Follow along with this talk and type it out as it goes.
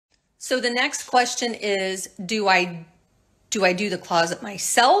So the next question is, do I do the closet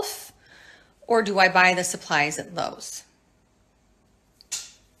myself or do I buy the supplies at Lowe's?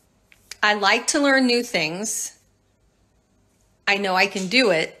 I like to learn new things. I know I can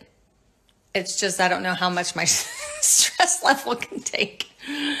do it. It's just I don't know how much my stress level can take.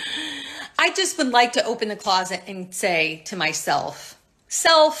 I just would like to open the closet and say to myself,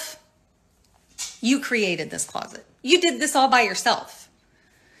 self, you created this closet. You did this all by yourself.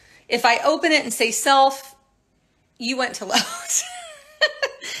 If I open it and say, self, you went to Lowe's.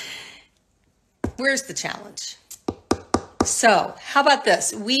 Where's the challenge? So how about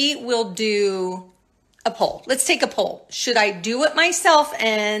this? We will do a poll. Let's take a poll. Should I do it myself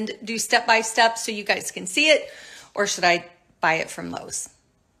and do step by step so you guys can see it? Or should I buy it from Lowe's?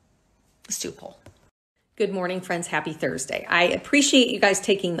 Let's do a poll. Good morning, friends. Happy Thursday. I appreciate you guys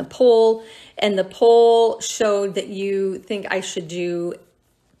taking the poll. And the poll showed that you think I should do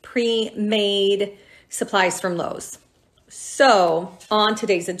pre-made supplies from Lowe's. So on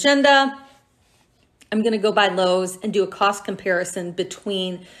today's agenda, I'm going to go by Lowe's and do a cost comparison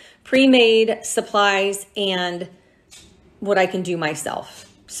between pre-made supplies and what I can do myself.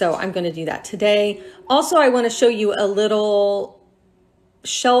 So I'm going to do that today. Also, I want to show you a little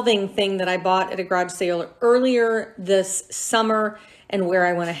shelving thing that I bought at a garage sale earlier this summer and where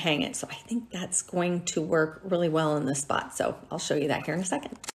I want to hang it. So I think that's going to work really well in this spot. So I'll show you that here in a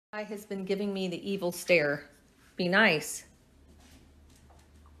second. Guy has been giving me the evil stare. Be nice.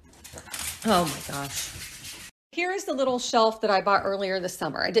 Oh my gosh. Here is the little shelf that I bought earlier this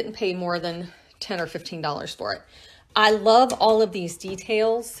summer. I didn't pay more than $10 or $15 for it. I love all of these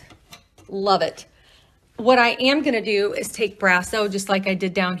details. Love it. What I am going to do is take Brasso, just like I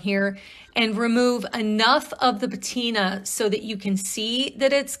did down here, and remove enough of the patina so that you can see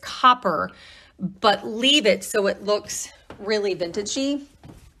that it's copper, but leave it so it looks really vintagey.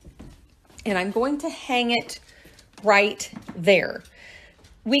 And I'm going to hang it right there.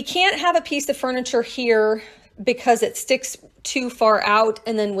 We can't have a piece of furniture here because it sticks too far out,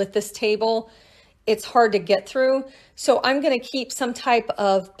 and then with this table, it's hard to get through. So I'm going to keep some type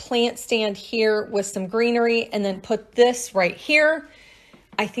of plant stand here with some greenery and then put this right here.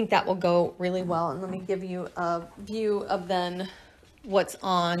 I think that will go really well. And let me give you a view of then what's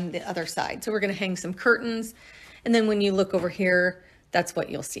on the other side. So we're going to hang some curtains, and then when you look over here, that's what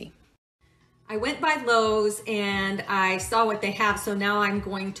you'll see. I went by Lowe's and I saw what they have, so now I'm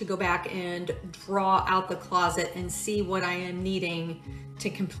going to go back and draw out the closet and see what I am needing to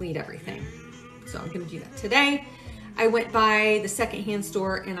complete everything. So I'm going to do that today. I went by the secondhand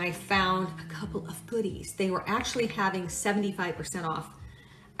store and I found a couple of goodies. They were actually having 75% off.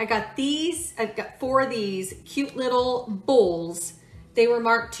 I got these, I've got 4 of these cute little bowls. They were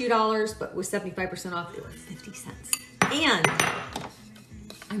marked $2, but with 75% off, they were 50 cents. And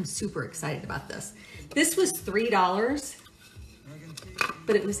I'm super excited about this. This was $3,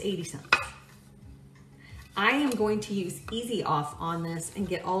 but it was 80 cents. I am going to use Easy Off on this and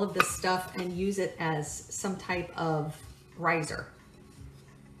get all of this stuff and use it as some type of riser.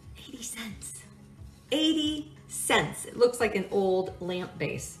 80 cents. 80 cents. It looks like an old lamp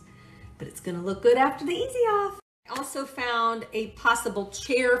base, but it's gonna look good after the Easy Off. I also found a possible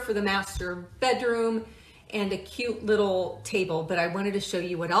chair for the master bedroom and a cute little table, but I wanted to show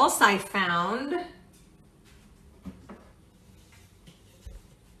you what else I found.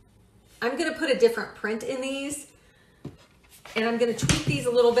 I'm gonna put a different print in these, and I'm gonna tweak these a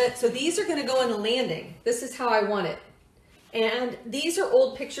little bit. So these are gonna go on the landing. This is how I want it. And these are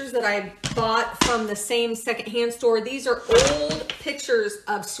old pictures that I bought from the same secondhand store. These are old pictures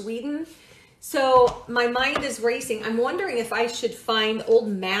of Sweden. So my mind is racing. I'm wondering if I should find old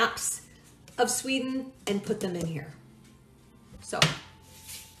maps of Sweden and put them in here. So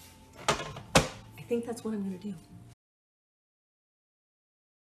I think that's what I'm gonna do.